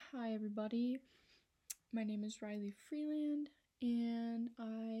Hi everybody, my name is Riley Freeland and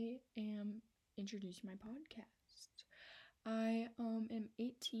I am introducing my podcast. I am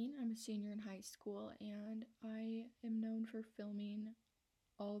 18, I'm a senior in high school, and I am known for filming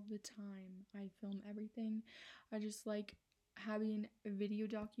all the time. I film everything. I just like having video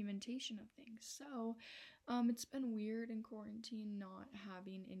documentation of things. So it's been weird in quarantine not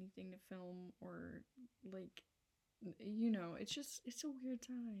having anything to film or like it's a weird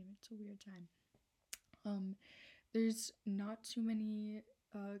time. There's not too many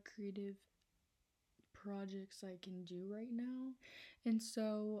creative projects I can do right now. And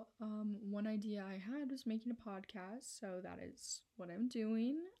so one idea I had was making a podcast, so that is what I'm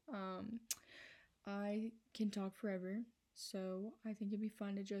doing. I can talk forever, so I think it'd be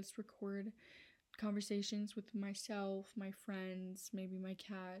fun to just record conversations with myself, my friends, maybe my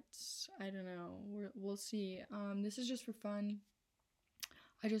cats. I don't know. We'll see. This is just for fun.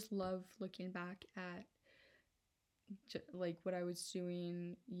 I just love looking back at like what I was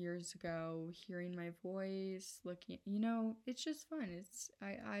doing years ago, hearing my voice, looking, it's just fun.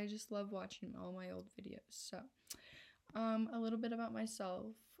 I just love watching all my old videos. So, a little bit about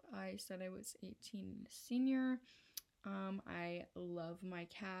myself. I said I was 18 and a senior. I love my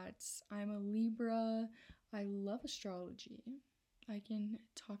cats. I'm a Libra. I love astrology. I can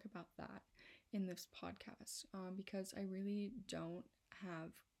talk about that in this podcast because I really don't have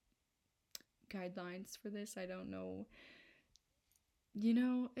guidelines for this. I don't know. You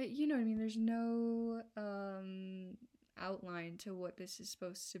know what I mean? There's no outline to what this is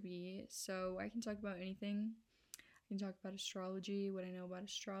supposed to be. So I can talk about anything. I can talk about astrology, what I know about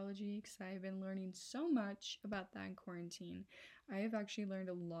astrology, because I've been learning so much about that in quarantine. I have actually learned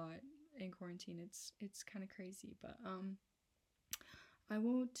a lot in quarantine. It's kind of crazy, but I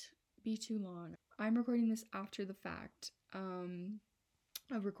won't be too long. I'm recording this after the fact.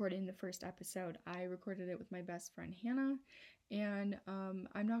 Of recording the first episode. I recorded it with my best friend Hannah, and I'm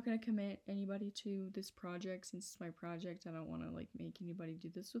not gonna commit anybody to this project since it's my project. I don't want to like make anybody do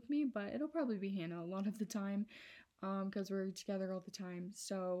this with me, but it'll probably be Hannah a lot of the time because we're together all the time.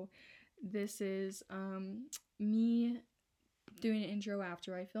 So this is me doing an intro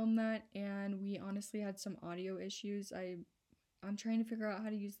after I filmed that, and we honestly had some audio issues. I'm trying to figure out how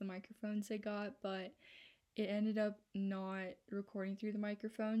to use the microphones I got, but it ended up not recording through the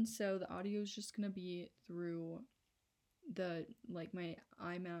microphone, so the audio is just gonna be through the like my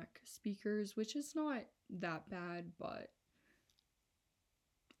iMac speakers, which is not that bad, but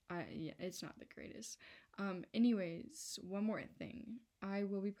it's not the greatest. Anyways, one more thing. I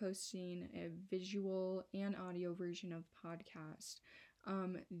will be posting a visual and audio version of the podcast.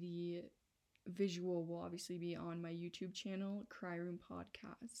 The visual will obviously be on my YouTube channel, Cry Room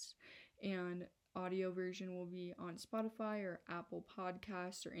Podcast, and audio version will be on Spotify or Apple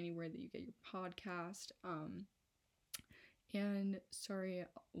Podcasts or anywhere that you get your podcast. And sorry,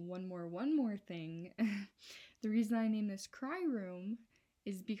 one more thing. The reason I named this Cry Room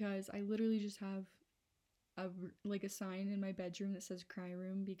is because I literally just have a sign in my bedroom that says Cry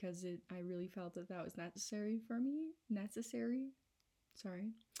Room because I really felt that was necessary for me.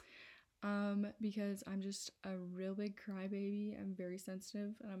 Sorry. Because I'm just a real big crybaby. I'm very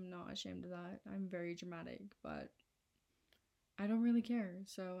sensitive and I'm not ashamed of that. I'm very dramatic, but I don't really care.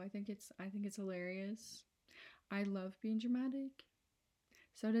 So I think it's hilarious. I love being dramatic.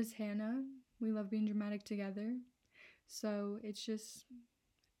 So does Hannah. We love being dramatic together. So it's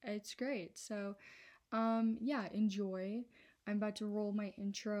great. So enjoy. I'm about to roll my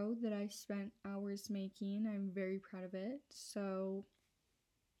intro that I spent hours making. I'm very proud of it. So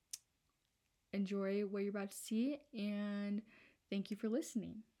enjoy what you're about to see, and thank you for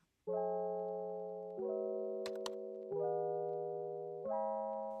listening.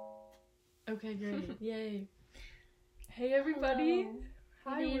 Okay, great. Yay. Hey, everybody. Hello.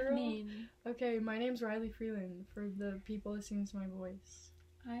 Hi, Good world. evening. Okay, my name's Riley Freeland for the people listening to my voice.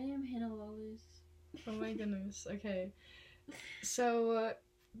 I am Hannah Wallace. Oh my goodness. Okay. So,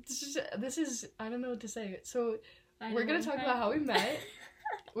 this is, I don't know what to say. So, we're going to talk about how we met.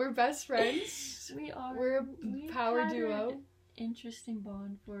 We're best friends. We are. We're a power duo. An interesting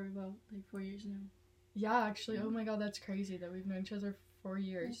bond for about 4 years now. Yeah, actually. Oh my god, that's crazy that we've known each other for 4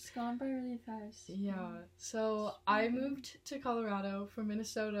 years. It's gone by really fast. Yeah. So I moved to Colorado from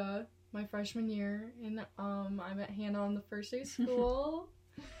Minnesota my freshman year, and I met Hannah on the first day of school.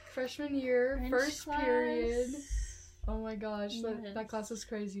 Freshman year, French first class. period. Oh my gosh, Yes. that class was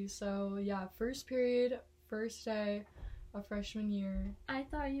crazy. So yeah, first period, first day of freshman year. I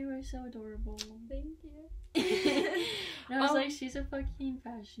thought you were so adorable. Thank you. And I was like, she's a fucking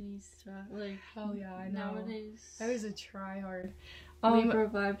fashionista. Like, hell yeah, I know. Nowadays. I was a try hard. Libra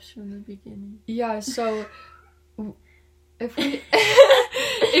vibes from the beginning. Yeah, so if we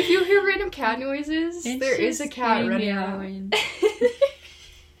if you hear random cat noises, there is a cat running around.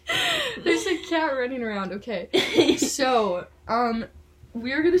 There's a cat running around. Okay. So,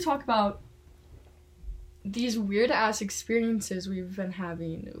 we're going to talk about these weird ass experiences we've been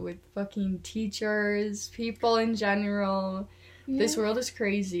having with fucking teachers, people in general. Yeah. This world is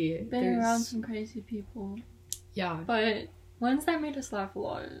crazy. Been around some crazy people. Yeah. But ones that made us laugh a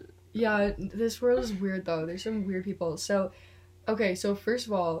lot. Yeah, this world is weird though. There's some weird people. So, okay, so first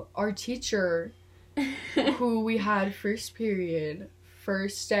of all, our teacher who we had first period,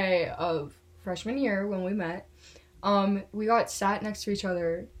 first day of freshman year when we met, we got sat next to each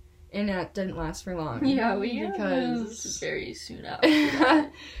other, and that didn't last for long. Yeah, because very soon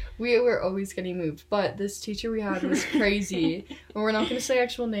after. We were always getting moved, but this teacher we had was crazy. And we're not going to say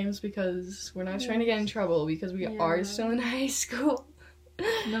actual names because we're not trying to get in trouble because we are still in high school.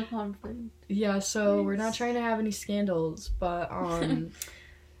 No conflict. Yeah, so we're not trying to have any scandals, but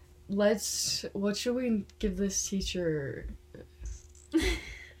what should we give this teacher?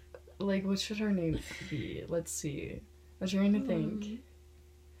 Like, what should her name be? Let's see. I'm trying to think.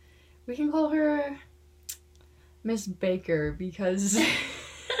 We can call her Miss Baker because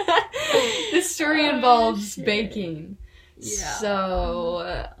this story involves baking. Yeah.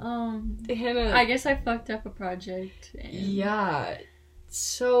 So, Hannah, I guess I fucked up a project. Yeah.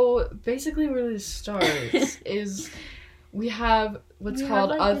 So, basically where this starts is we have what's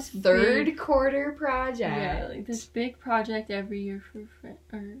called a third quarter project. Yeah, like this big project every year for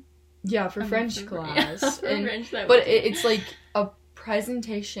French class. Yeah, and, French, but it's like a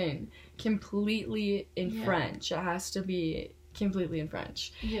presentation completely in French. It has to be completely in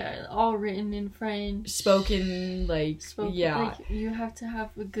French. Yeah, all written in French. Spoken, yeah. Like, you have to have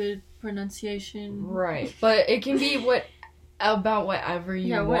a good pronunciation. Right. But it can be about whatever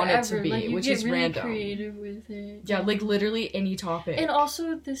you want it to be, like, which is really random. Creative with it. Yeah, like literally any topic. And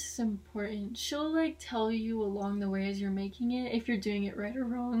also, this is important. She'll tell you along the way as you're making it if you're doing it right or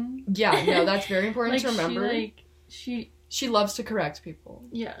wrong. Yeah, no, that's very important to remember. She loves to correct people.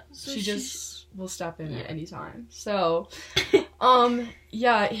 Yeah, so she just will step in at any time. So,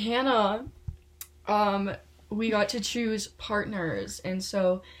 Hannah, we got to choose partners, and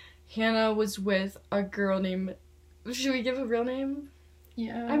so Hannah was with a girl named. Should we give a real name?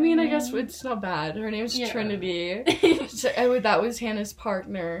 Yeah. I mean, I guess it's not bad. Her name's Trinity. And that was Hannah's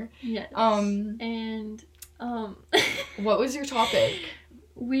partner. Yes. What was your topic?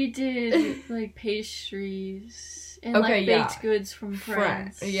 We did, pastries and, baked goods from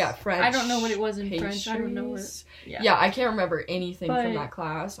France. French. I don't know what it was in pastries. French. I don't know what... Yeah, I can't remember anything from that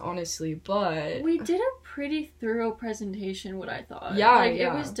class, honestly, but... We did a pretty thorough presentation, what I thought. Yeah,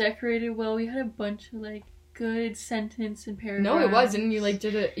 It was decorated well. We had a bunch of, good sentence and paragraphs. No, it wasn't. You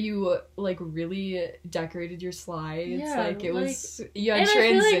you really decorated your slides. Yeah, it was and I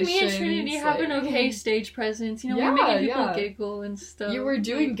feel like me and Trinity have an okay stage presence. You know, we're making people giggle and stuff. You were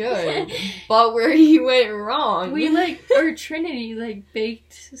doing good, but where you went wrong. We Trinity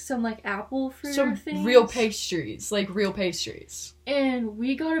baked some apple fruit things. Real pastries, And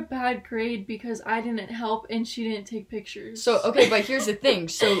we got a bad grade because I didn't help and she didn't take pictures. So, okay, but here's the thing.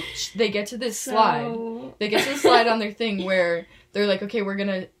 So, they get to this slide. They get to the slide on their thing where they're like, okay, we're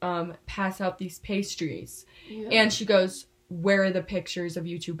going to pass out these pastries. Yeah. And she goes, where are the pictures of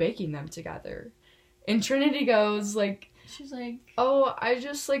you two baking them together? And Trinity goes, she's like, oh, I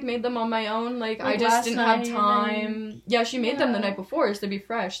just, made them on my own. I just didn't have time. Yeah, she made them the night before, so to be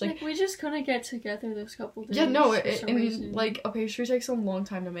fresh. We just couldn't get together those couple days. Yeah, no, a pastry takes a long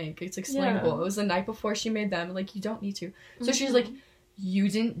time to make. It's explainable. It was the night before she made them. You don't need to. So she's like, you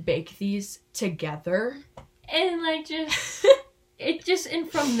didn't bake these together? And, and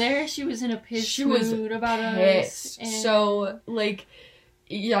from there, she was in a pissed mood about us. And... So,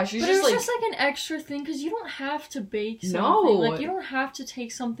 yeah, she's it was just an extra thing because you don't have to bake something. No. You don't have to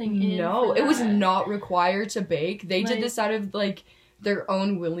take something in. No, it was not required to bake. They did this out of their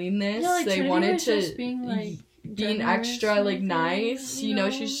own willingness. Yeah, they wanted to just being extra nice. You know,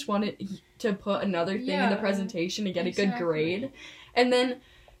 she just wanted to put another thing in the presentation to get a good grade. And then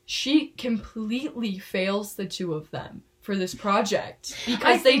she completely fails the two of them for this project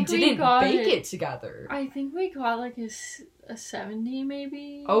because they didn't bake it together. I think we got a 70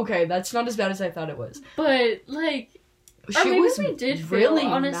 maybe. Okay, that's not as bad as I thought it was. But we did really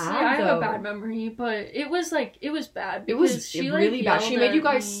fail. Honestly, I have a bad memory, but it was bad. It was really bad. She made you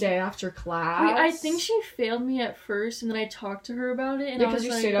guys stay after class. I think she failed me at first, and then I talked to her about it, and I was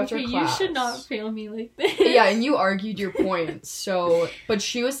you stayed after class. You should not fail me like this. Yeah, and you argued your points. So, but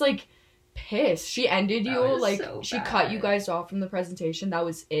she was pissed. She ended you, like, so she bad. cut you guys off from the presentation. That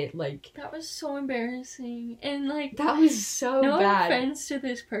was it, like. That was so embarrassing. And, like. That was so no bad. No offense to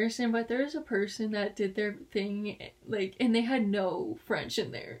this person, but there was a person that did their thing, like, and they had no French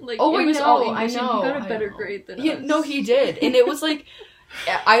in there. Like, oh, it was I know, all English, I know. And he got a better grade than us. No, he did. And it was, like.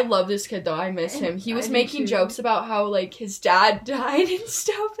 I love this kid, though. I miss him. He was making jokes about how, like, his dad died and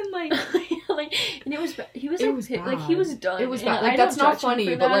stuff, and, like... like, and he was bad. He was done. It was bad. Like, that's not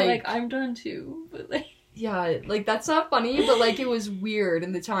funny, but, like... I'm done, too. But, like... Yeah, like, that's not funny, but, like, it was weird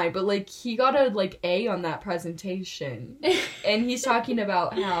in the time. But, like, he got a, like, A on that presentation. And he's talking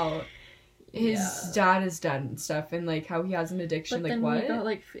about how his dad is dead and stuff, and, like, how he has an addiction. But like, then what? He got,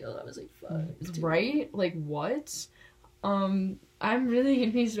 like, failed. I was like, fuck. Right? Like, what? I'm really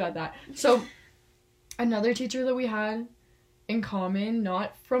confused about that. So, another teacher that we had in common,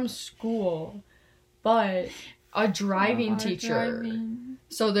 not from school, but a driving teacher.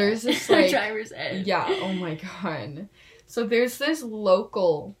 So there's this, like... driver's ed. Yeah, oh my god. So there's this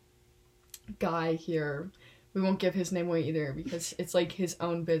local guy here. We won't give his name away either, because it's, like, his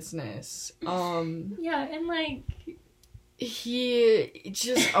own business. Yeah, and, like... He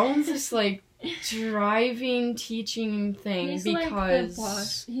just owns this, like... driving teaching thing. He's because like the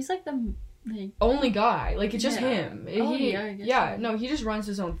boss. He's like the only guy. Like, it's just him. I guess no, he just runs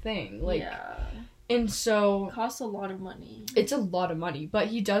his own thing. Like, and so it costs a lot of money. It's a lot of money, but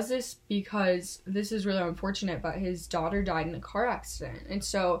he does this because this is really unfortunate. But his daughter died in a car accident, and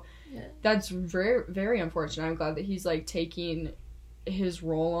so that's very, very unfortunate. I'm glad that he's, like, taking his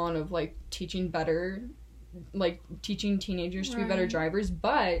role on of, like, teaching teenagers to be better drivers,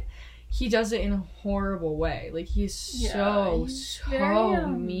 but he does it in a horrible way. Like, he's so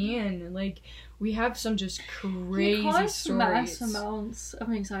mean. Like, we have some just crazy stories. Mass amounts of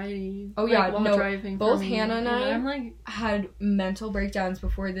anxiety. Oh, like, while driving. Both Hannah and I had mental breakdowns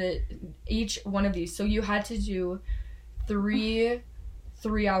before each one of these. So you had to do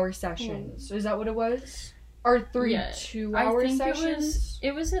 3-hour sessions. Is that what it was? Or 2-hour sessions?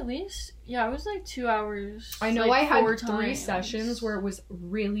 It was at least... Yeah, it was like 2 hours. I know, like, I had 3 sessions where it was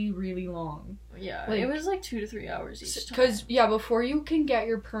really, really long. Yeah, like, it was like 2 to 3 hours each time. Because, before you can get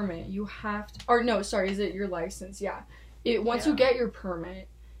your permit, you have to... Or, no, sorry, is it your license? Yeah. Once you get your permit,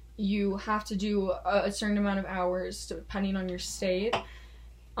 you have to do a certain amount of hours, depending on your state,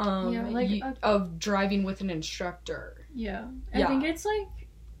 of driving with an instructor. Yeah. I think it's, like...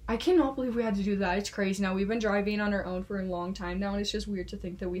 I cannot believe we had to do that. It's crazy. Now, we've been driving on our own for a long time now, and it's just weird to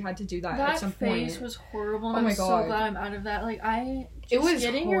think that we had to do that at some point. That phase was horrible, and oh my God. I'm so glad I'm out of that. Like,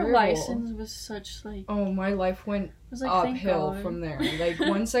 getting your license was such, like... Oh, my life went uphill from there. Like,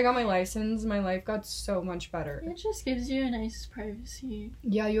 once I got my license, my life got so much better. It just gives you a nice privacy.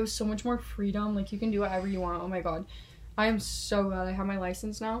 Yeah, you have so much more freedom. Like, you can do whatever you want. Oh my God. I am so glad I have my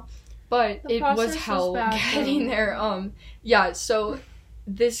license now. But it was hell getting there. So...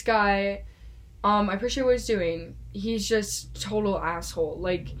 This guy, I appreciate what he's doing. He's just total asshole.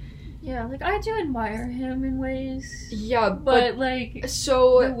 Like, yeah, like, I do admire him in ways. Yeah, but like,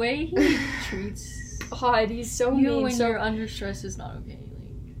 so the way he treats God, he's so mean. You when you're under stress is not okay. Like,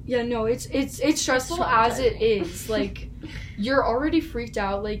 yeah, no, it's stressful as it is. Like, you're already freaked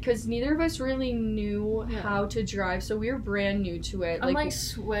out, like, because neither of us really knew how to drive, so we were brand new to it. I'm, like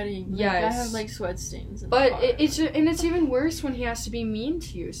sweating. Yes. Like, I have, like, sweat stains. But it's even worse when he has to be mean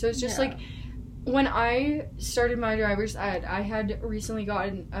to you. So it's just, like, when I started my driver's ed, I had recently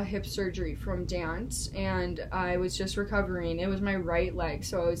gotten a hip surgery from dance, and I was just recovering. It was my right leg,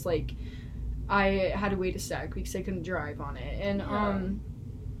 so I was, like, I had to wait a sec because I couldn't drive on it. And,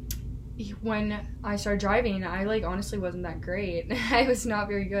 when I started driving, I, like, honestly wasn't that great. I was not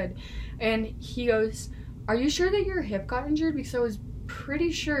very good. And he goes, "Are you sure that your hip got injured? Because I was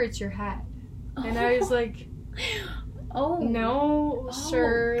pretty sure it's your head." And I was like, "Oh. No,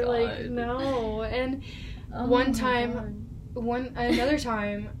 sir. God. Like, no." And another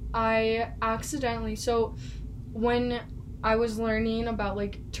time, I accidentally, so when I was learning about,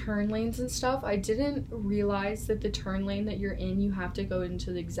 like, turn lanes and stuff, I didn't realize that the turn lane that you're in, you have to go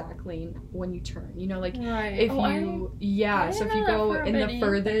into the exact lane when you turn. You know, like, if so if you go in the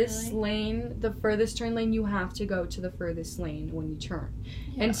furthest lane, the furthest turn lane, you have to go to the furthest lane when you turn.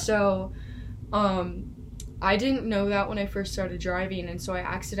 Yeah. And so, I didn't know that when I first started driving, and so I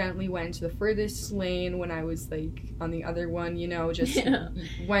accidentally went into the furthest lane when I was, like, on the other one, you know, just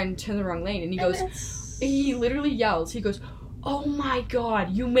went to the wrong lane. And he literally yells, he goes, "Oh my God,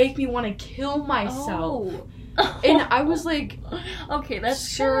 you make me want to kill myself." And I was like, okay, that's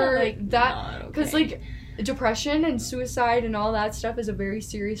sure, like, that, because, like, depression and suicide and all that stuff is a very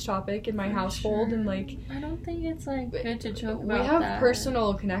serious topic in my household, sure. and like I don't think it's like good to joke about. We have that.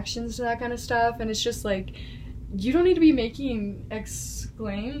 personal connections to that kind of stuff, and it's just like you don't need to be making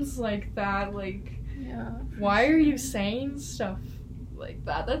exclaims like that. Like, yeah, why are you saying stuff like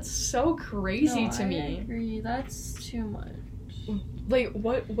that? That's so crazy to me. I agree. That's too much. Like,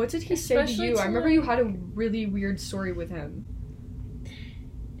 what did he say to you? I remember you had a really weird story with him.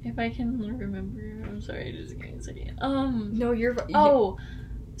 If I can remember, I'm sorry, just give me a second. No, you're. Oh,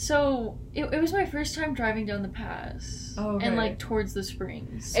 so it was my first time driving down the pass. Oh, okay. And like towards the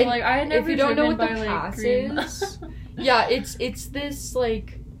springs. So and like I had never. If you don't know what the by, pass like, is, yeah, it's this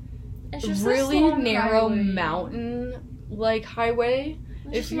like it's just really this narrow highway. mountain like highway.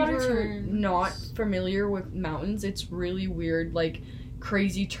 It's If you're not familiar with mountains, it's really weird, like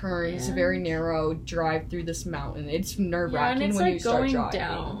crazy turns, very narrow drive through this mountain. It's nerve-wracking and it's when like you start going driving.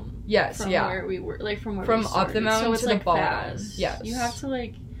 Down. Yes, from where we were, like from where from we up started. the mountain so it's to like the bottom. Fast. Yes, you have to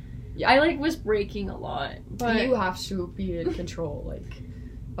like. Yeah. I like was braking a lot, but you have to be in control like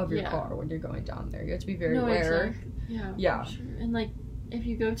of your car when you're going down there. You have to be very aware. Exactly. Yeah. Sure. And like if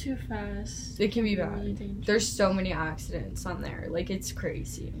you go too fast, it can be bad. Really there's so many accidents on there. Like it's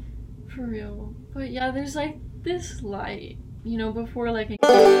crazy. For real. But yeah, there's like this light, you know, before like.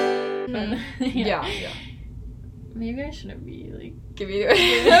 Yeah. Maybe I shouldn't be like giving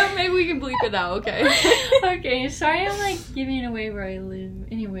it. Maybe we can bleep it out. Okay. Okay. Sorry, I'm like giving away where I live.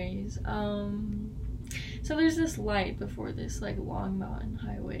 Anyways, so there's this light before this like long mountain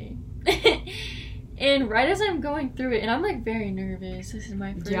highway, and right as I'm going through it, and I'm like very nervous. This is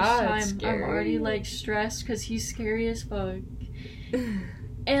my first time. Scary. I'm already like stressed because he's scary as fuck.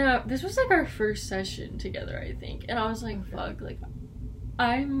 And this was like our first session together, I think. And I was like, fuck, like,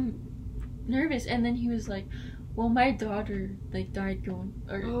 I'm nervous. And then he was like, well, my daughter, like, died going.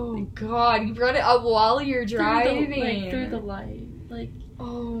 Or, oh, like, God. You brought it up while you're driving. Through the light. Like,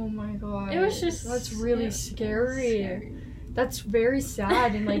 oh, my God. It was just. That's really scary. That's very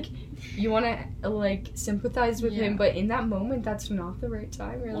sad. And, like, you want to, like, sympathize with him. But in that moment, that's not the right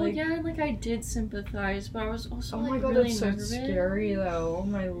time. You're well, like, yeah, and, like, I did sympathize. But I was also, oh, like, my God, really that's nervous. so scary, though. Oh,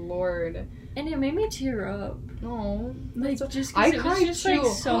 my Lord. And it made me tear up. No, like just because it was just like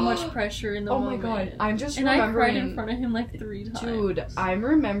so much pressure in the moment. Oh my God, I'm just and remembering. I cried in front of him like 3 times. Dude, I'm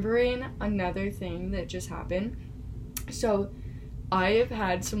remembering another thing that just happened. So, I have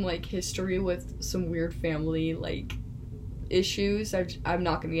had some like history with some weird family like issues. I'm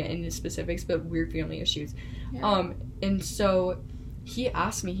not gonna get into specifics, but weird family issues. Yeah. And so he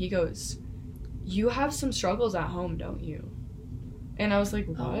asked me. He goes, "You have some struggles at home, don't you?" And I was like,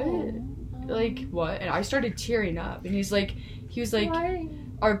 "What?" Like what? And I started tearing up, and he was like, why?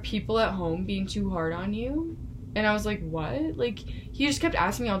 Are people at home being too hard on you? And I was like, what? Like he just kept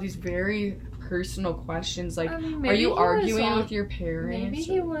asking me all these very personal questions, like, are you arguing with your parents? Maybe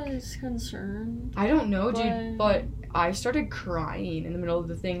he was concerned. I don't know, dude, but I started crying in the middle of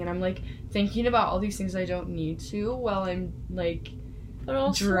the thing, and I'm like thinking about all these things I don't need to while I'm like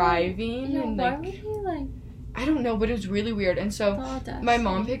driving, and why like would he like I don't know, but it was really weird. And so my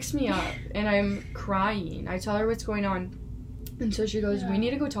mom picks me up, and I'm crying. I tell her what's going on, and so she goes, we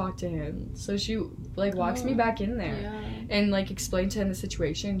need to go talk to him. So she like walks me back in there and like explained to him the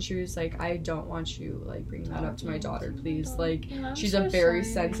situation. She was like, I don't want you like bringing that up to my daughter, please. Like she's a very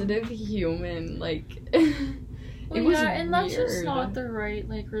sensitive human. Like it was and that's just not the right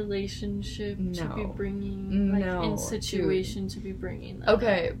like relationship to be bringing like in situation to be bringing that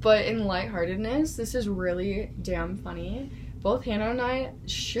up. But in lightheartedness, this is really damn funny. Both Hannah and I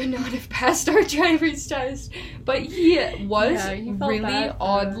should not have passed our driver's test, but he was really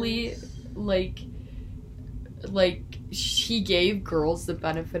oddly like he gave girls the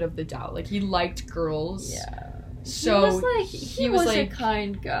benefit of the doubt. Like he liked girls. Yeah. So he was like a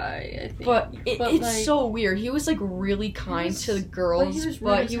kind guy, I think. But it's like, so weird. He was like really kind to the girls,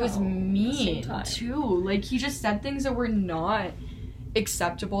 but he was mean too. Like he just said things that were not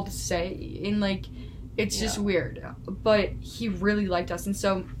acceptable to say, and like it's just weird. But he really liked us, and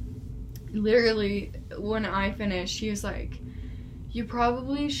so literally when I finished, he was like, "You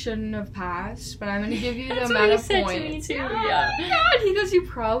probably shouldn't have passed, but I'm gonna give you the amount of points." That's what he said to me too. Yeah. Oh my God. He goes, "You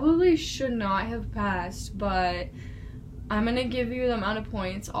probably should not have passed, but I'm gonna give you the amount of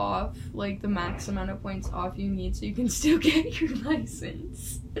points off, like the max amount of points off you need, so you can still get your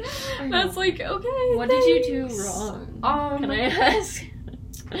license." That's like, okay. What did you do wrong? Can I ask?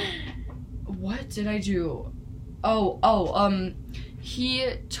 What did I do?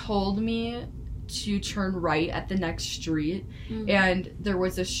 He told me to turn right at the next street, and there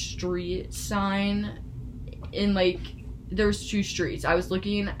was a street sign in like there was 2 streets. I was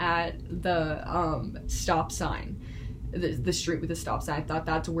looking at the stop sign. The street with the stop sign. I thought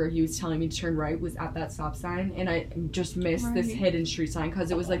that's where he was telling me to turn right, was at that stop sign, and I just missed this hidden street sign because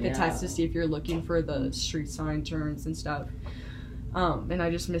it was like the test to see if you're looking for the street sign turns and stuff. And I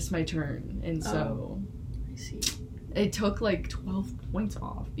just missed my turn, and so I see. It took like 12 points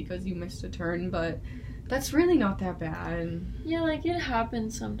off because you missed a turn, but that's really not that bad. Yeah, like it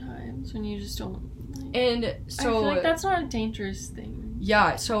happens sometimes when you just don't. Like, and so I feel like that's not a dangerous thing.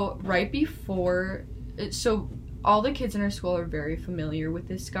 Yeah, so right before, so all the kids in our school are very familiar with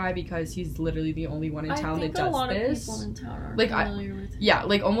this guy because he's literally the only one in town that does this. I think a lot of people in town are familiar with him. Yeah,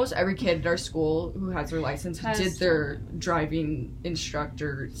 like almost every kid at our school who has their license did their driving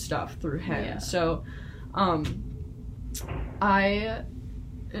instructor stuff through him. Yeah. So, I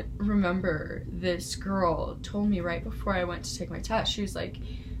remember this girl told me right before I went to take my test, she was like,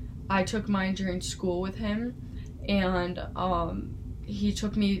 I took mine during school with him, and he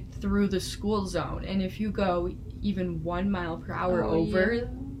took me through the school zone, and if you go even 1 mile per hour over,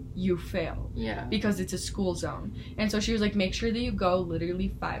 you fail. Yeah. Because it's a school zone. And so she was like, make sure that you go literally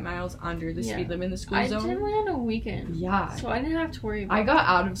 5 miles under the speed limit in the school zone. I did one on a weekend. Yeah. So I didn't have to worry about it. I got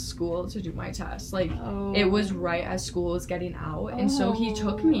out of school to do my test. Like, it was right as school was getting out. And so he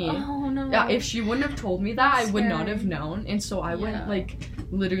took me. Oh, no. Yeah, if she wouldn't have told me that, I would not have known. And so I went, like,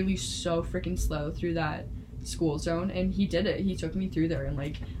 literally so freaking slow through that school zone, and he did it. He took me through there, and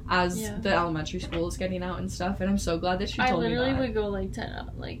like as the elementary school is getting out and stuff, and I'm so glad that she told me that. I literally would go like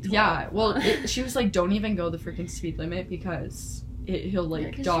 10, like 12. Yeah, well, she was like, don't even go the freaking speed limit because he'll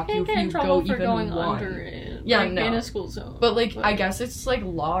like dock you if you go even going 1. Under it, yeah, like, no. in a school zone. But like, I guess it's like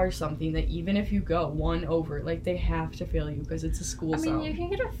law or something that even if you go 1 over, like they have to fail you because it's a school zone. I mean, you can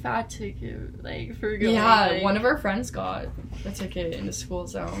get a fat ticket like for going. Yeah, like, one of our friends got a ticket in the school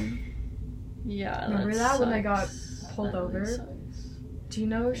zone. Yeah, remember that when I got pulled that over? Really do you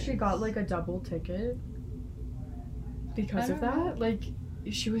know she got like a double ticket because of that? Know. Like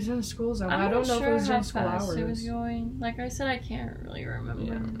she was in a school zone. I don't know if it was during school hours. It was going. Like I said, I can't really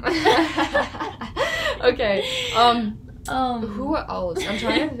remember. Yeah. Okay. Who else? I'm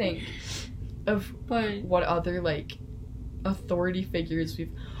trying to think of what other like authority figures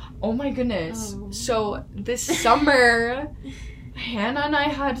we've. Oh my goodness! So this summer, Hannah and I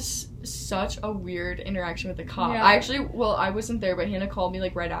had such a weird interaction with the cop. Yeah. I wasn't there, but Hannah called me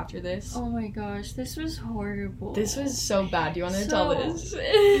like right after this. Oh my gosh, this was horrible. This was so bad. Do you want to tell this?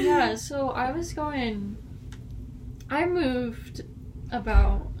 Yeah, so I moved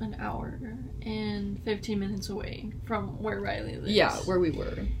about an hour and 15 minutes away from where Riley lives. Yeah, where we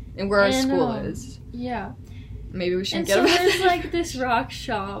were. And where our school is. Yeah. Maybe we should get so there's like this rock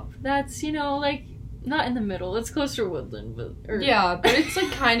shop that's, like not in the middle. It's close to Woodland, but yeah, but it's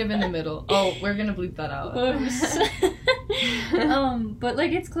like kind of in the middle. Oh, we're gonna bleep that out. But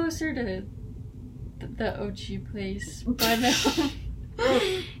like it's closer to the OG place. But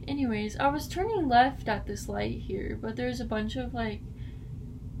anyways, I was turning left at this light here, but there's a bunch of like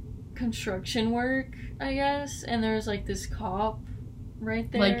construction work, I guess, and there's like this cop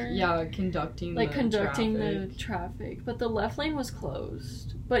right there. Like conducting the traffic. But the left lane was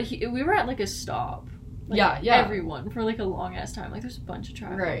closed. But we were at like a stop. Like, yeah. Everyone for like a long ass time. Like there's a bunch of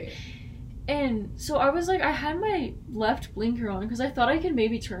traffic. Right. And so I was like, I had my left blinker on because I thought I could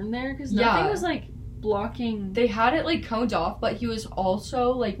maybe turn there because nothing was like blocking. They had it like coned off, but he was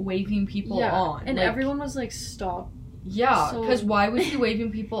also like waving people on. And like, everyone was like, stop. Yeah, because why was he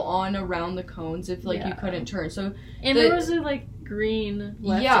waving people on around the cones if like you couldn't turn? So there was a like green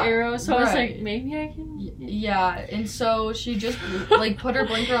left arrow, so I was like, maybe I can. Yeah, and so she just like put her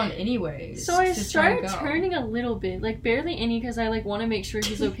blinker on anyways. So I started turning a little bit, like barely any, because I like want to make sure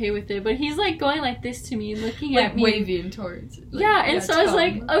he's okay with it. But he's like going like this to me, looking at me, waving towards. So I was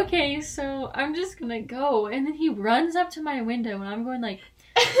like, okay, so I'm just gonna go, and then he runs up to my window, and I'm going like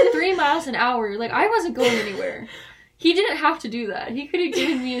 3 miles an hour. Like I wasn't going anywhere. He didn't have to do that. He could have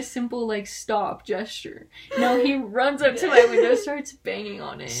given me a simple, like, stop gesture. No, he runs up to my window, starts banging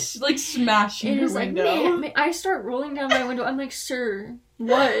on it. Like, smashing your window. Man, I start rolling down my window. I'm like, sir,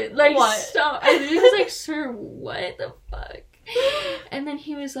 what? Like, what? Stop. And he was like, sir, what the fuck? And then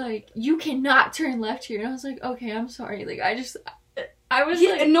he was like, you cannot turn left here. And I was like, okay, I'm sorry. Like, I was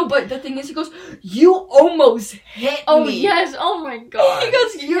like... No, but the thing is, he goes, you almost hit me. Oh, yes. Oh, my God. He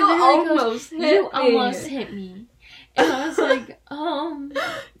goes, you almost hit me. You almost hit me. And I was like, He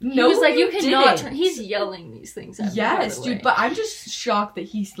No, was like, you cannot didn't. turn. He's yelling these things at me, Yes, by the way. dude, but I'm just shocked that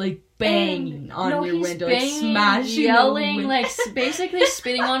he's like banging And- on no, your he's window, like banging, smashing, yelling, the like basically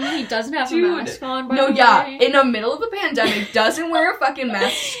spitting on me. He doesn't have Dude, a mask on. By no, the yeah, way. in the middle of a pandemic, doesn't wear a fucking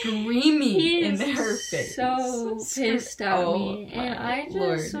mask, screaming He in is her face. so pissed at Oh, me, and my I just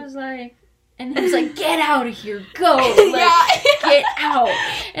Lord. was like, and he was like, "Get out of here, go, like, Yeah. get out."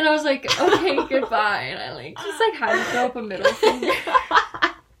 And I was like, "Okay, goodbye." And I like just like had to throw up a middle finger.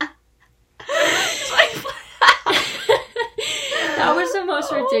 That was the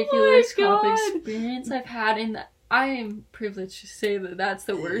most ridiculous Oh my cop God. experience I've had, and I am privileged to say that that's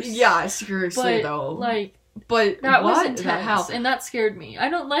the worst. Yeah, seriously but though. like but that was what intense, the hell? and that scared me. I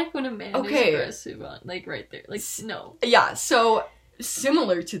don't like when a man Okay. is aggressive on like right there. Like no. Yeah, so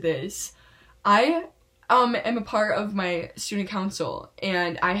similar to this, I am a part of my student council,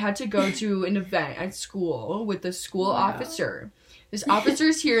 and I had to go to an event at school with the school Wow. officer. This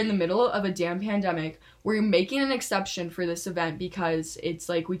officer's here in the middle of a damn pandemic. We're making an exception for this event because it's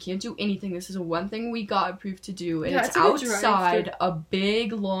like we can't do anything. This is the one thing we got approved to do, and Yeah, it's it's like a outside, drive-thru. a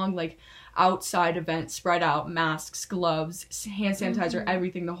big long like outside event, spread out, masks, gloves, hand sanitizer, Mhm.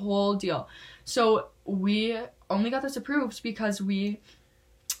 everything, the whole deal. So we only got this approved because we're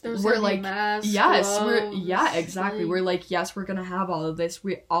We're like, masks, yes, gloves, yeah, exactly. like- We're like, yes, we're gonna have all of this.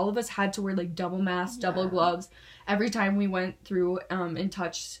 All of us had to wear like double masks, double Yeah. gloves every time we went through and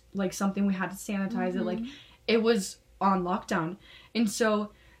touched like something. We had to sanitize it. Like Mhm. it was on lockdown, and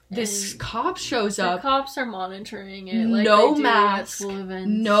so this And cop shows the up. cops are monitoring it. Like No they do mask, at school events.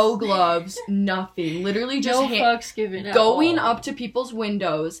 No gloves, nothing. Literally just no fucks given. At going all. up to people's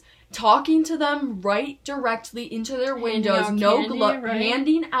windows, talking to them right directly into their Handing windows, out no candy, glove, right?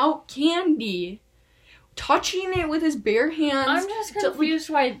 handing out candy, touching it with his bare hands. I'm just to, like, confused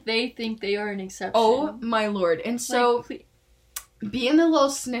why they think they are an exception. oh my lord. And so, Like, please- being the little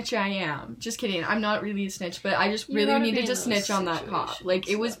snitch I am, just kidding, I'm not really a snitch, but I just You really gotta be needed in to those snitch on that cop. situations, Like,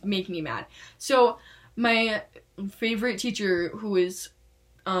 it was though. making me mad. So, my favorite teacher who is,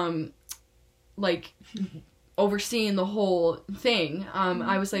 like, overseeing the whole thing,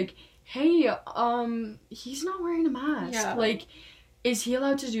 I was like, hey, he's not wearing a mask. Yeah. Like, is he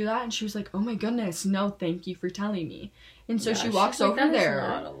allowed to do that? And she was like, oh my goodness, no, thank you for telling me. And so Yeah, she she's walks like, over "That is there.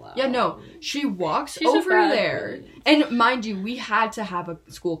 not allowed." Yeah, no, she walks She's a over bad there. bird. And mind you, we had to have a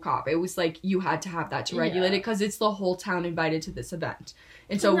school cop. It was like you had to have that to regulate it Yeah. because it's the whole town invited to this event.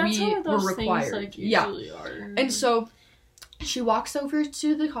 And so And that's we how were those required. Things, like, Yeah. usually are. And so she walks over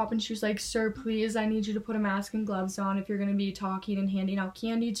to the cop and she was like, sir, please, I need you to put a mask and gloves on if you're going to be talking and handing out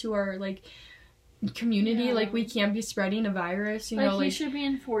candy to our, like, community. Yeah. Like, we can't be spreading a virus, you like, know, he like, should be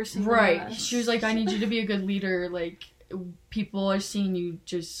enforcing the right. masks. She was like, I need you to be a good leader. Like, people are seeing you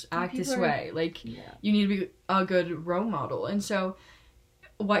just act this People are- way. Like, Yeah. you need to be a good role model. And so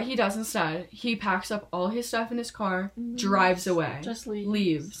what he does instead, he packs up all his stuff in his car, drives away, Just leave.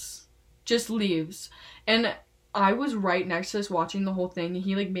 leaves. Just leaves. And I was right next to this watching the whole thing.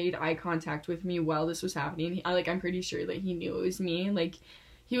 He like made eye contact with me while this was happening. I'm pretty sure that he knew it was me. Like,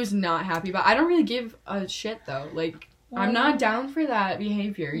 he was not happy, but I don't really give a shit though. Like, I'm not down for that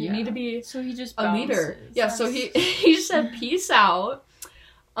behavior. You Yeah. need to be So he just a leader. bounces. Yeah, so he said peace out.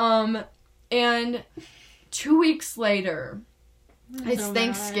 And 2 weeks later, That's it's so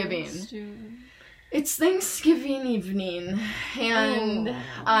Thanksgiving. nice, dude. it's Thanksgiving evening, and Oh.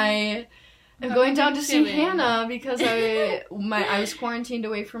 I am Happy going down to see Thanksgiving. Hannah because I was quarantined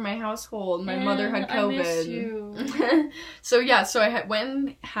away from my household. My mother had And I miss COVID. you. So I went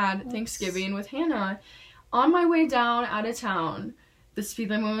and had Thanksgiving with Hannah. On my way down out of town, the speed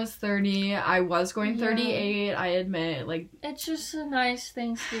limit was 30. I was going Yeah. 38, I admit. Like, It's just a nice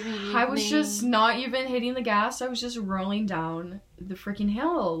Thanksgiving evening. I was just not even hitting the gas. I was just rolling down the freaking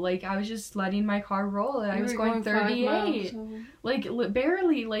hill. Like, I was just letting my car roll. And I You was were going 5 38. miles over. Like,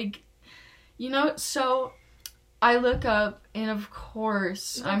 barely. Like, you know, so I look up, and of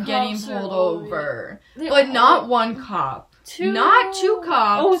course, The I'm getting cops are pulled all- over. They But all- not one cop. Two. Not 2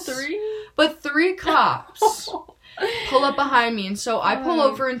 cops. Oh, 3? But 3 cops pull up behind me, and so I pull Oh,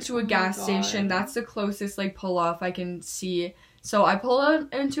 over into a oh my gas station. God. That's the closest like pull off I can see. So I pull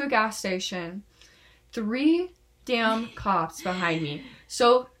up into a gas station. 3 damn cops behind me.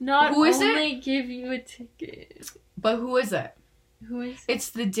 So, Not Who is it? only give you a ticket. but who is it? Who is It's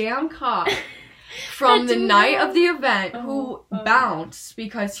the damn cop from The the night damn- of the event Oh, who oh. bounced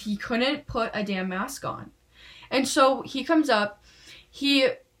because he couldn't put a damn mask on. And so he comes up, he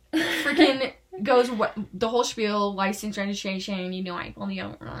freaking goes the whole spiel, license, registration, you know, I pulled you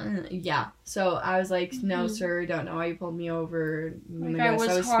over. Yeah. So I was like, no, Mhm. sir, don't know why you pulled me over. Like, I I guess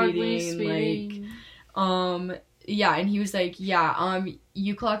was hardly speeding. Like, yeah, and he was like, yeah,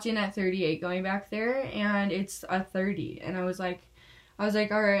 you clocked in at 38 going back there, and it's a 30. And I was like, all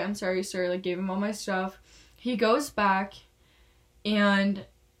right, I'm sorry, sir. Like, gave him all my stuff. He goes back and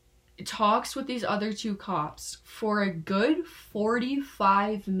talks with these other two cops for a good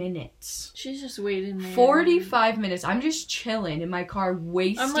 45 minutes. She's just waiting there. 45 minutes. I'm just chilling in my car,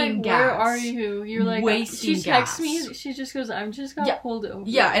 wasting I'm like, gas. where are you? You're like, wasting she gas. texts me. She just goes, I'm just got Yeah. pulled over.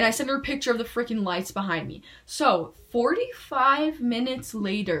 Yeah, and I sent her a picture of the freaking lights behind me. So, 45 minutes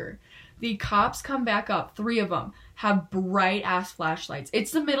later, the cops come back up, 3 of them, have bright ass flashlights.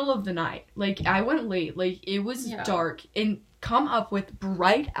 It's the middle of the night. Like, I went late. Like, it was dark. And come up with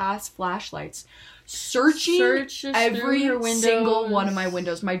bright ass flashlights, searching every single one of my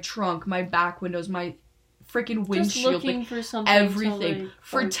windows, my trunk, my back windows, my freaking windshield, just looking like, for something everything to, like,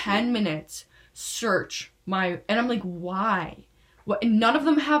 for 10 minutes. Search my, and I'm like, why? What? And none of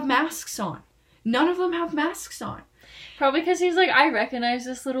them have masks on. Probably because he's like, I recognize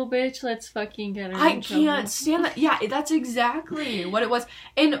this little bitch. Let's fucking get her. I can't stand that. Yeah, that's exactly what it was.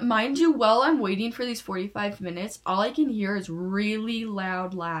 And mind you, while I'm waiting for these 45 minutes, all I can hear is really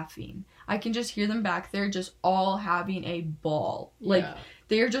loud laughing. I can just hear them back there just all having a ball. Like,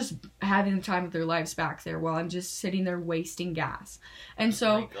 they're just having the time of their lives back there while I'm just sitting there wasting gas. And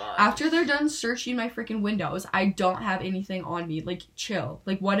so, after they're done searching my freaking windows, I don't have anything on me. Like, chill.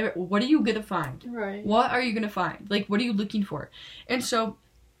 Like, what are you gonna find? Right. What are you gonna find? Like, what are you looking for? And so,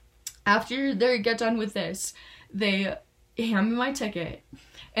 after they get done with this, they hand me my ticket,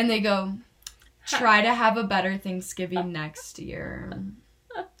 and they go, try to have a better Thanksgiving next year.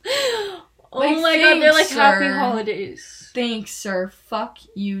 Oh Like, my god, they're like, thanks, happy sir. holidays. Thanks, sir. Fuck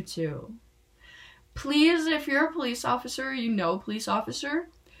you too. Please, if you're a police officer, police officer,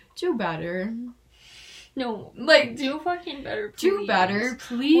 do better. No, Like, do fucking better, please. do better,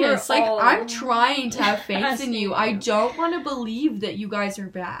 please. We're Like, all I'm trying to have faith in asking you. you. I don't want to believe that you guys are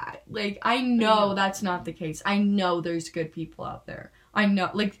bad. Like, I know that's not the case. I know there's good people out there. I know,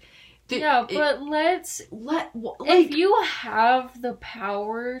 like, but if you have the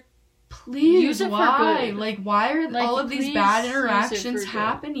power, please, use it for why? good. Like, why are Like, all of these please bad use it interactions for good.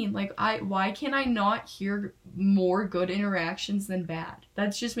 happening? Like, why can I not hear more good interactions than bad?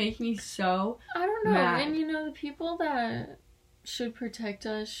 That's just making me so I don't know. mad. And the people that should protect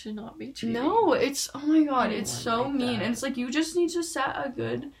us should not be treated. No, it's, oh my god, it's so like mean. that. And it's like, you just need to set a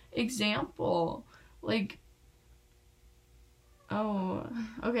good example. Like, oh,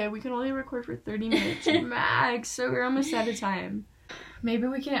 okay, we can only record for 30 minutes max, so we're almost out of time. Maybe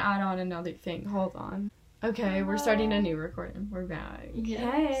we can add on another thing. Hold on. Okay, we're starting a new recording. We're back. Yes.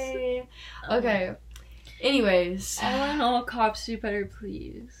 Hey. Okay. Anyways. All in all, cops do better,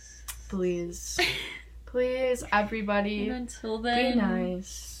 please. Please. Please, everybody. And until then, be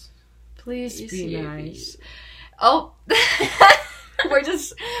nice. Please be nice. ACAB. Oh. we're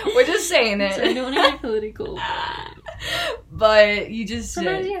just saying it. So I don't want to get political, but you just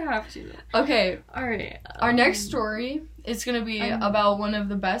sometimes did. you have to. Okay. Alright. Our next story is going to be about one of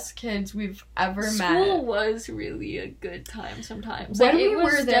the best kids we've ever met. School was really a good time sometimes. When Like, we it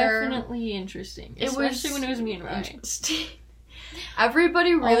was were there, definitely interesting. it Especially was when it was me and Ryan. interesting.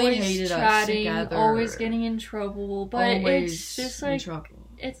 Everybody really Always hated chatting, us together. always getting in trouble. But Always it's just in like, trouble.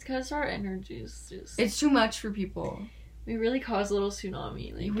 it's because our energy is just... It's too much for people. We really cause a little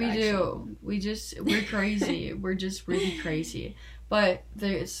tsunami. Like, We actually. do. We're crazy. We're just really crazy. But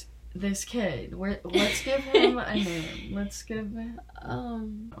there's this kid. Let's give him a name. Let's give him...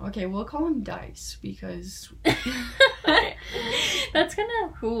 Okay, we'll call him Dice because... That's kind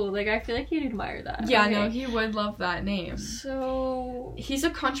of cool. Like, I feel like you'd admire that. Yeah, Okay. no, he would love that name. So... He's a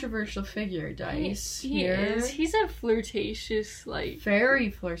controversial figure, Dice. He is. He's a flirtatious, like... Very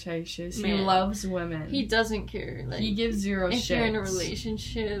flirtatious. He Man. loves women. He doesn't care. Like, he gives zero if shits. you're in a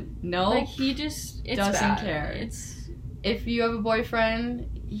relationship, No. like, he just... It's Doesn't bad. care. It's... If you have a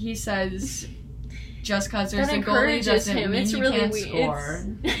boyfriend, he says... Just because there's That a goalie encourages doesn't him. mean It's you really can't weird. score.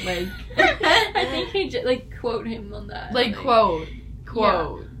 Like, I think he like quote him on that. like quote.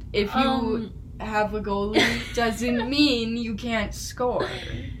 If you Um, have a goalie, doesn't mean you can't score.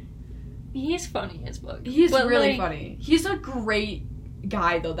 he's funny as fuck. He's But, really like, funny. He's a great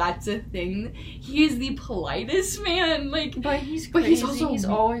guy, though. That's a thing. He is the politest man. Like, But he's But crazy. he's He's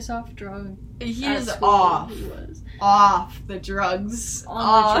also- always off drugs. he At is school, off. He was Off the drugs.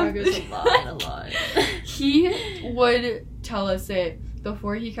 on the drugs a lot. He would tell us that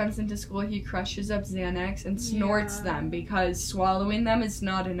before he comes into school, he crushes up Xanax and snorts Yeah. them because swallowing them is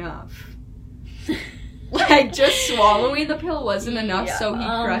not enough. Like, just swallowing the pill wasn't enough, Yeah, so he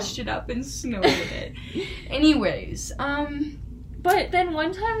crushed it up and snorted it. Anyways, But then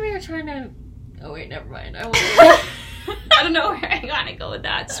one time we were trying to Oh wait, never mind. I won't. I don't know where I want to go with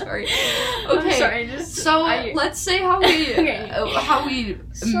that story. I'm Okay, sorry, let's say how we Okay. how we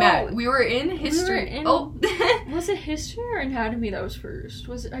met. We were in history. Was it history or anatomy that was first?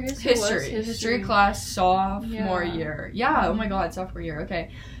 Was it? I guess it was history class sophomore Yeah. year. Yeah. Oh my God, sophomore year.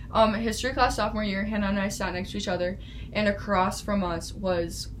 Okay. History class sophomore year. Hannah and I sat next to each other, and across from us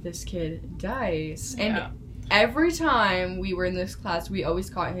was this kid, Dice, and. Yeah. Every time we were in this class, we always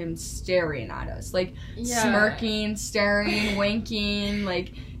caught him staring at us. Like, smirking, staring, winking,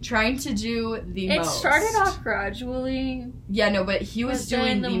 like, trying to do the most. It started off gradually. Yeah, no, but he was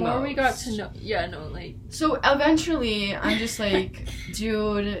doing the most. The more we got to know... Yeah, no, like... So, eventually, I'm just like,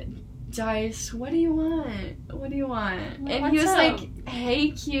 dude, Dice, what do you want? What do you want? Like, and he was what's up? like,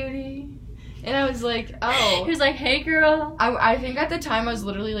 hey, cutie. And I was like, oh. He was like, hey, girl. I think at the time I was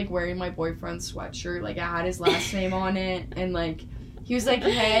literally, like, wearing my boyfriend's sweatshirt. Like, I had his last name on it. And, like, he was like,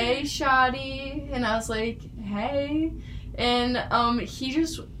 hey, shawty. And I was like, hey. And he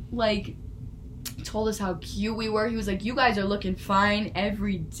just, like, told us how cute we were. He was like, you guys are looking fine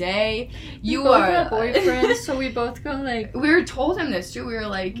every day. You both are have boyfriends, so we both go, like... We were told him this, too. We were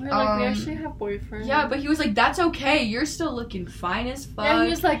like, we actually have boyfriends. Yeah, but he was like, that's okay. You're still looking fine as fuck. Yeah, he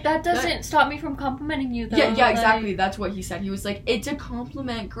was like, that doesn't stop me from complimenting you, though. Yeah, like, exactly. That's what he said. He was like, it's a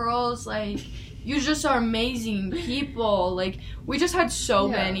compliment, girls. Like, you just are amazing people. Like, we just had so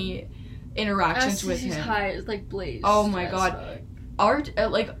many interactions with him. High, like, blazed. Oh my God. Our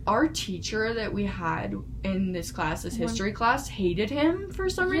teacher that we had in this class, this history class, hated him for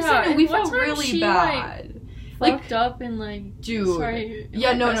some reason, and we felt really bad. Like, fucked up and like, dude. Sorry,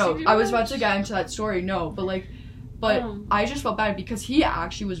 yeah, no. I was about to get into that story. No, but I just felt bad because he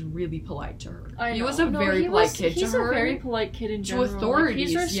actually was really polite to her. He was a very polite kid to her. He's a very polite kid in general. To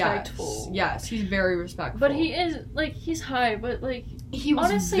authorities, like, he's respectful. Yes, he's very respectful. But he is like he's high, but like he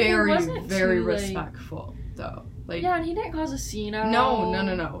was honestly, very too, respectful though. Like, yeah, and he didn't cause a scene at all.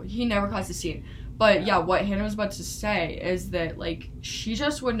 No. He never caused a scene. But yeah, what Hannah was about to say is that, like, she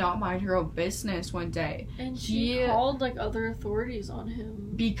just would not mind her own business one day. And he called, like, other authorities on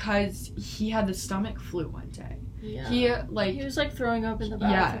him. Because he had the stomach flu one day. Yeah. He was, like, throwing up in the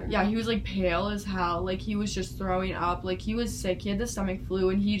bathroom. Yeah, he was, like, pale as hell. Like, he was just throwing up. Like, he was sick. He had the stomach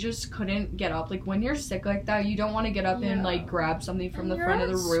flu, and he just couldn't get up. Like, when you're sick like that, you don't want to get up and, like, grab something from the front of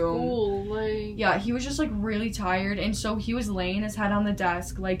the room. School, like... Yeah, he was just, like, really tired, and so he was laying his head on the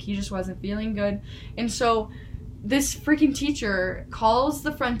desk. Like, he just wasn't feeling good. And so this freaking teacher calls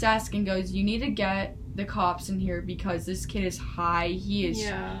the front desk and goes, you need to get the cops in here because this kid is high. He is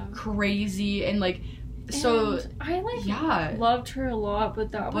crazy, and, like... So and I loved her a lot,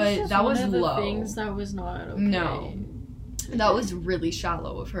 but that was just one of the things that was not okay. No, that was really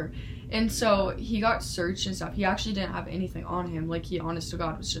shallow of her. And so he got searched and stuff. He actually didn't have anything on him. Like, he, honest to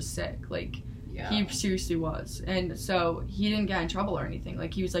God, was just sick. Like, he seriously was. And so he didn't get in trouble or anything.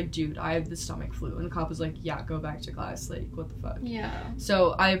 Like, he was like, dude, I have the stomach flu. And the cop was like, yeah, go back to class. Like, what the fuck? Yeah.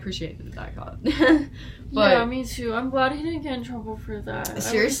 So I appreciated that cop. But yeah, me too. I'm glad he didn't get in trouble for that.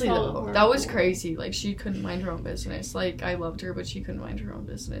 Seriously, though, that was crazy. Like, she couldn't mind her own business. Like, I loved her, but she couldn't mind her own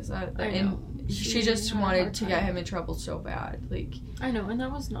business. She just wanted to get him in trouble so bad. Like, I know, and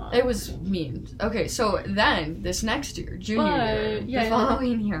that was not. It was mean. Okay, so then this next year, junior year, the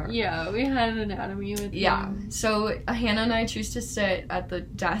following year. Yeah, we had anatomy with him. So Hannah and I choose to sit at the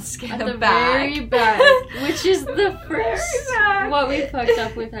desk at the back. very back, which is the first what we fucked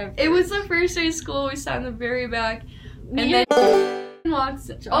up with ever. It was the first day of school. We sat in the very back, and then walks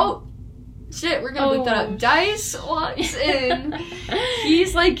in. Oh. Shit, we're gonna look that up. Dice walks in.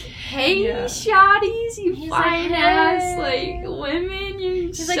 He's like, hey, shawties, you fine ass, like, women,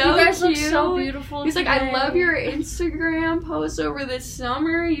 you're so cute. You guys look so beautiful He's today. like, I love your Instagram posts over the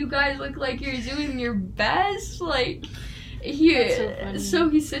summer. You guys look like you're doing your best. Like, so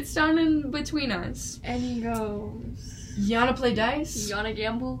he sits down in between us. And he goes, you wanna play dice? You wanna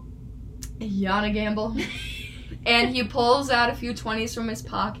gamble? You wanna gamble? And he pulls out a few 20s from his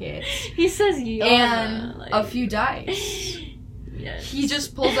pocket. He says, and like, a few dice. Yes. He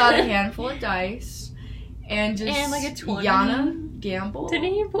just pulls out a handful of dice and just like a 20. Yana gamble.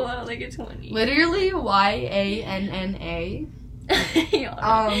 Didn't he pull out like a 20? Literally YANNA.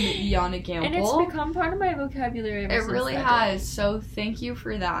 Yana gamble. And it's become part of my vocabulary ever It since really that has. day. So thank you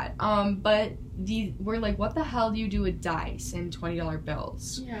for that. But we're like, what the hell do you do with dice and $20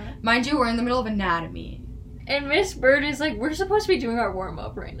 bills? Yeah. Mind you, we're in the middle of anatomy. And Miss Bird is like, we're supposed to be doing our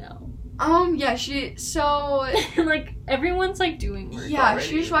warm-up right now. Yeah, like, everyone's, like, doing work already.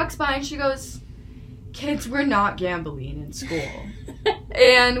 She just walks by and she goes, kids, we're not gambling in school.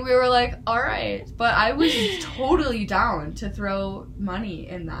 And we were like, all right. But I was totally down to throw money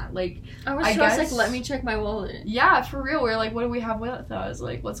in that. Like, I was I just guess- like, let me check my wallet. yeah, for real. We were like, what do we have with us?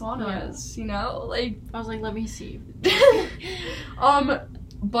 Like, what's on Yeah. us? You know? Like, I was like, let me see.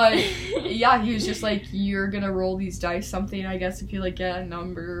 but yeah, he was just like, you're gonna roll these dice, something, I guess, if you like get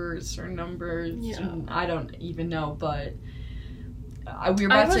numbers. Yeah. I don't even know, but we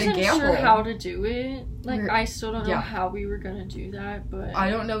were I about to wasn't gamble. sure how to do it. Like, We're- I still don't know yeah. how we were gonna do that, but I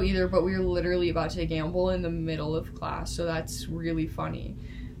don't know either, but we were literally about to gamble in the middle of class, so that's really funny.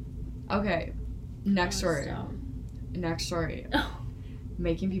 Okay, next story. Next story.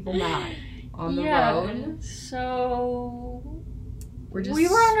 Making people mad on the road. So We're just we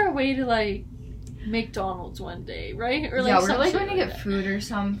were on our way to like McDonald's one day, right? Or like yeah, we're some like shit going to like get that. food or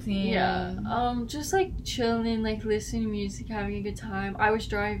something. Yeah. Just like chilling, like listening to music, having a good time. I was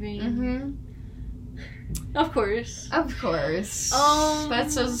driving. Mhm. Of course. Of course.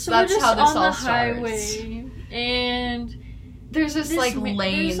 That's just so we're that's just how this on all the starts. highway, and There's this like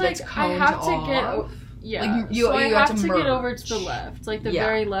lane there's, that's like, coned I have to off. get yeah. Like, you so I have have to to get over merge. to the left, like the Yeah.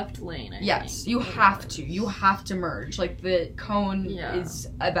 very left lane. I Yes, think. you have to. You have to merge. Like the cone Yeah. is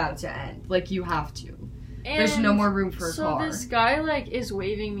about to end. Like you have to. And There's no more room for a so car. this guy like is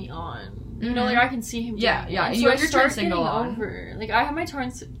waving me on. You know, Mhm. like I can see him. Yeah, doing it. yeah, And and so you I have your start turn signal getting on. over. Like I have my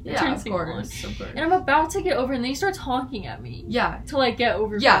turn Yeah, turn of signal on, course, of course. and I'm about to get over, and then he starts honking at me. Yeah, To like get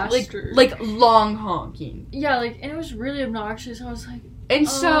over yeah, faster. like long honking. yeah, like, and it was really obnoxious. I was like, And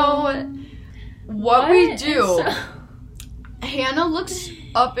so um, what we And do, so- Hannah looks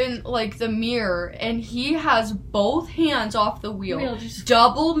up in like the mirror, and he has both hands off the wheel, Wheel just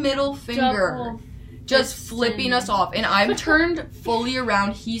double middle finger. double Just fisting. flipping us off, and I'm turned fully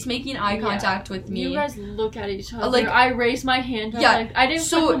around. He's making eye Yeah. contact with me. You guys look at each other. Like- I raised my hand. Yeah, Like, I didn't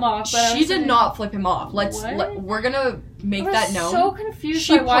so flip him off, but I she was did like, not flip him off. What? We're gonna make I was that known. so confused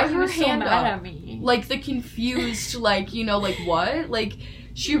She by why put he her was so hand mad up. at me. Like the confused, like, you know, like what? Like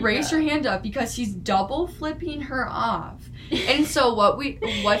she raised Yeah. her hand up because he's double flipping her off. And so what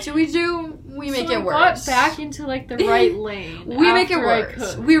do we do? We make so it I worse. got back into like the right lane. We make it after I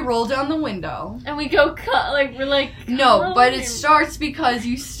worse. could. We roll down the window. And we go cut, like, we're like, No, but it "Come." starts because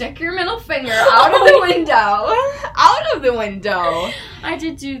you stick your middle finger out of the window. Out of the window. I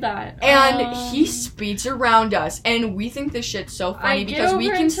did do that. And he speeds around us. And we think this shit's so funny I get because we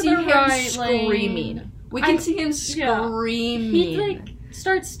over can into see the him right screaming. lane. We can I- see him yeah. screaming. He, like,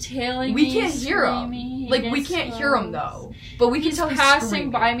 starts tailing We me, can't hear him. screaming, Like, we gets can't hear him, close. though. But we can He's tell he's passing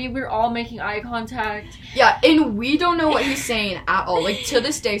screaming. by me. We're all making eye contact. Yeah, and we don't know what he's saying at all. Like, to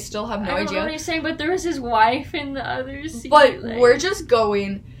this day, still have no I don't know what idea. he's saying, but there was his wife in the other seat. But like, we're just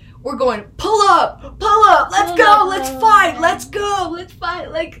going... We're going, pull up, let's Pull go, up. let's fight, let's go, let's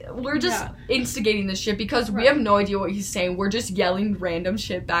fight. Like, we're just Yeah. instigating this shit because we Right. have no idea what he's saying. We're just yelling random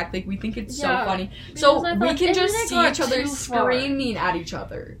shit back. Like, we think it's so Yeah. funny. So Because I we thought- can and just then it see got each other too far. screaming at each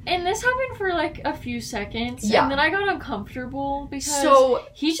other. And this happened for like a few seconds. Yeah. And then I got uncomfortable because So,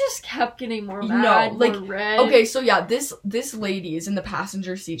 he just kept getting more No, mad, like, more red. okay, so yeah, this lady is in the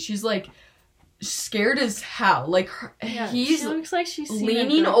passenger seat. She's, like, scared as hell. Like, Yeah, he's she looks like she's seen a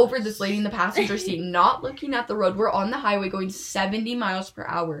leaning ghost. over this lady in the passenger seat, not looking at the road. We're on the highway going 70 miles per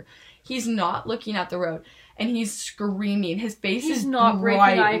hour. He's not looking at the road, and he's screaming. His face He's is not breaking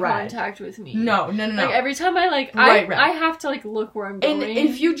bright eye red. contact with me. No. Like every time I Bright red. I have to like look where I'm going. And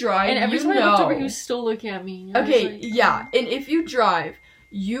if you drive, and every you time know. I looked over, he was still looking at me. And I was Okay, like, yeah, and if you drive,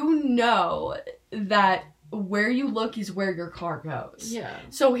 you know that where you look is where your car goes. Yeah.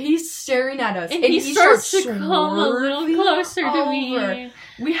 So he's staring at us, And he starts to come a little swerving closer to over. me.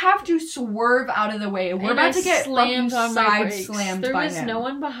 We have to swerve out of the way. We're And about I to get slammed fucking on my side brakes. slammed There by was him. no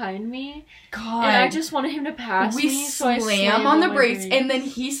one behind me, God. and I just wanted him to pass we me. So I slam slammed on the my brakes, and then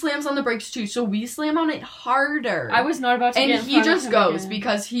he slams on the brakes too. So we slam on it harder. I was not about to and get in he front of just him goes again.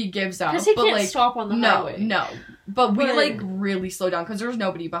 because he gives out. Because he but can't like, stop on the no, highway. no. But we But- like really slow down because there was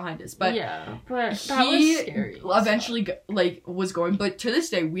nobody behind us. But yeah, but that he was scary. eventually like was going. But to this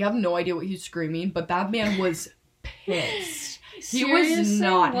day, we have no idea what he's screaming. But that man was pissed. He was Seriously,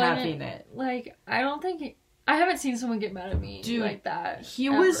 not when having it. Like, I don't think I haven't seen someone get mad at me Dude, like that. He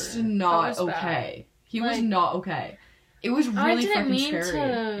ever. was not That was bad. okay. He was Like, not okay. It was I really didn't fucking mean scary.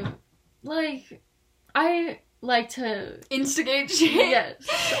 to. Like, I like to instigate shit. yes.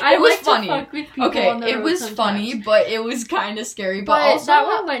 I It was like funny. to fuck with people Okay, on the it road was sometimes. funny, but it was kind of scary. But But also, that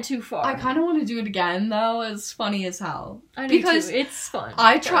one went too far. I kind of want to do it again, though. It's funny as hell. I do because too. It's fun.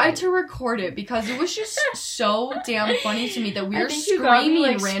 I tried to record it because it was just so damn funny to me that we I were think you got me,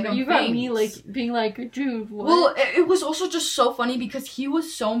 screaming like, random you things. got me like being like, dude, what? Well, it was also just so funny because he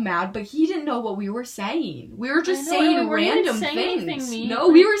was so mad, but he didn't know what we were saying. We were just I know, saying we weren't even random saying things. anything mean, No,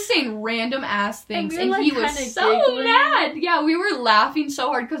 like- we were saying random ass things, we and, were, like, he was kinda so giggling. mad. Yeah, we were laughing so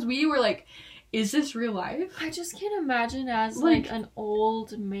hard because we were like, "Is this real life?" I just can't imagine as Like- like an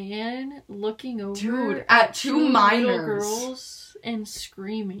old man looking over Dude, at two little minors. girls and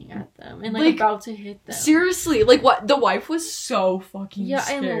screaming at them and like Like, about to hit them. Seriously, like what? The wife was so fucking Yeah,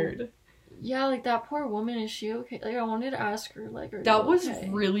 and scared. Yeah, like that poor woman. Is she okay? Like I wanted to ask her. Like, are That you was okay?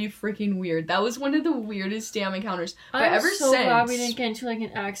 really freaking weird. That was one of the weirdest damn encounters. But I'm ever so glad we since- didn't get into like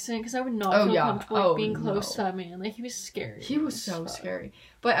an accident because I would not Oh, feel yeah. comfortable Oh, being close no. to that man. Like he was scary. He was as so fuck. scary.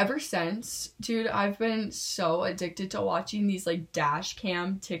 But ever since, dude, I've been so addicted to watching these like dash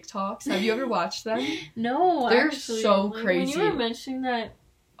cam TikToks. Have you ever watched them? No, They're actually, so like, When crazy. you were mentioning that,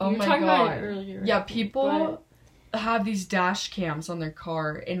 Oh you were my talking about god. it earlier. Yeah, I think, people have these dash cams on their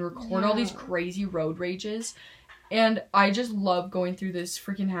car and record all these Yeah. crazy road rages. And I just love going through this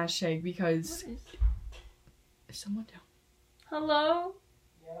freaking hashtag but- because What is- is someone down? Hello.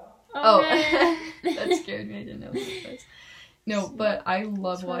 Oh, Okay. that scared me. I didn't know who it was. No, but I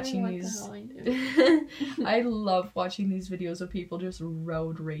love That's wondering watching what the these. hell I do. I love watching these videos of people just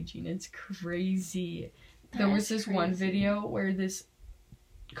road raging. It's crazy. There That was is this one crazy. video where this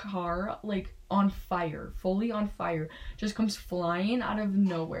car, like on fire, fully on fire, just comes flying out of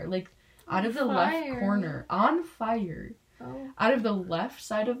nowhere, like out of the left Fire. corner, on fire, Oh. out of the left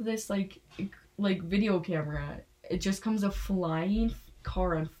side of this like video camera. It just comes a flying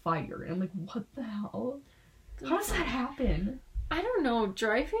car on fire, and I'm like, what the hell? How does that happen? I don't know.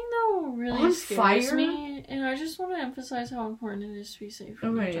 Driving though really On scares fire? me, and I just want to emphasize how important it is to be safe.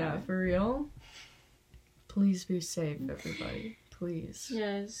 when you Okay, yeah, drive. for real. Please be safe, everybody. Please.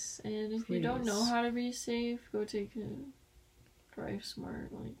 Yes, and if you don't know Please. how to be safe, go take a Drive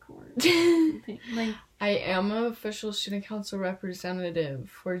Smart like course. Like I am an official student council representative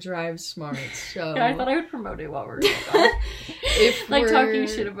for Drive Smart, so yeah, I thought I would promote it while we're like, if like we're, talking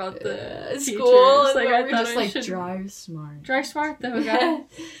shit about the teachers. school, and Like then I we're thought just I like should Drive Smart. Drive Smart though, guys.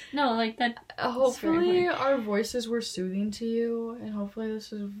 No, like that. Hopefully our voices were soothing to you, and hopefully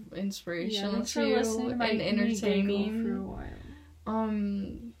this is Yeah, inspirational thanks to for you listening to my and mini giggle for a entertaining. while.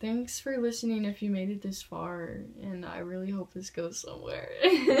 Thanks for listening if you made it this far, and I really hope this goes somewhere.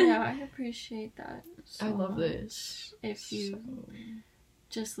 Yeah, I appreciate that. I so love much. this. If you So,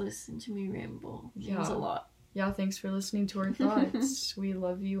 just listen to me ramble, it means Yeah. a lot. yeah, thanks for listening to our thoughts. We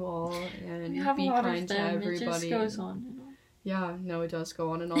love you all, and We have be a lot kind of to them. everybody. It just goes on and on. Yeah, no, it does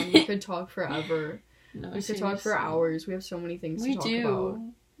go on and on. We could talk forever. No, We could talk for seriously. hours. We have so many things We to talk do. about.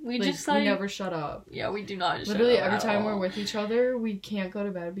 We Like, just like we never shut up. yeah, we do not. Literally shut up every at time all. we're with each other, we can't go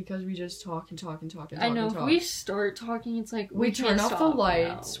to bed because we just talk and talk and talk and talk I know and if talk. we start talking, it's like We turn can't off the stop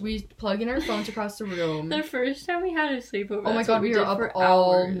lights. now. We plug in our phones across the room. The first time we had a sleepover. Oh my that's god, what we were did up for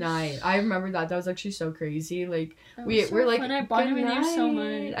all hours. night. I remember that. That was actually so crazy. Like That we're was so like, fun. I bonded "Good with you so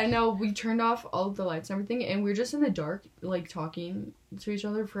night." much. I know we turned off all of the lights and everything, and we are just in the dark, like talking to each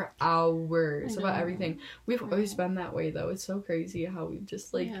other for hours I about know. everything. We've I always know. been that way though. It's so crazy how we've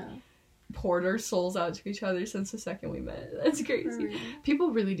just like yeah, poured our souls out to each other since the second we met. That's for crazy. real.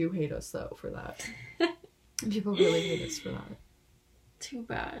 People really do hate us though for that. People really hate us for that. Too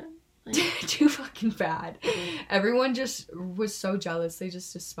bad. Like, Too fucking bad. Everyone just was so jealous. They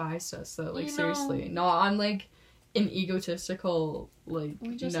just despised us though. Like You know- seriously, not on like an egotistical like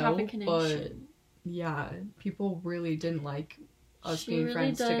we just have a note, connection. but yeah, people really didn't like us She being really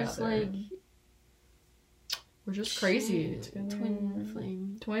friends does, together. like, We're just crazy shit, together. Twin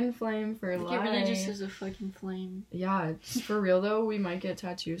flame. Twin flame for Like, life. it really just is a fucking flame. Yeah, it's for real though. We might get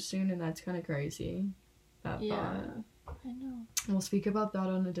tattoos soon, and that's kind of crazy. That Yeah, thought. I know. We'll speak about that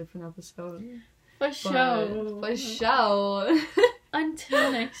on a different episode. For But sure. for sure.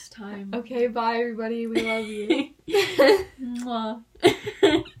 Until next time. Okay, bye everybody. We love you. Mwah.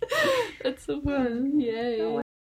 That's so fun. Yay.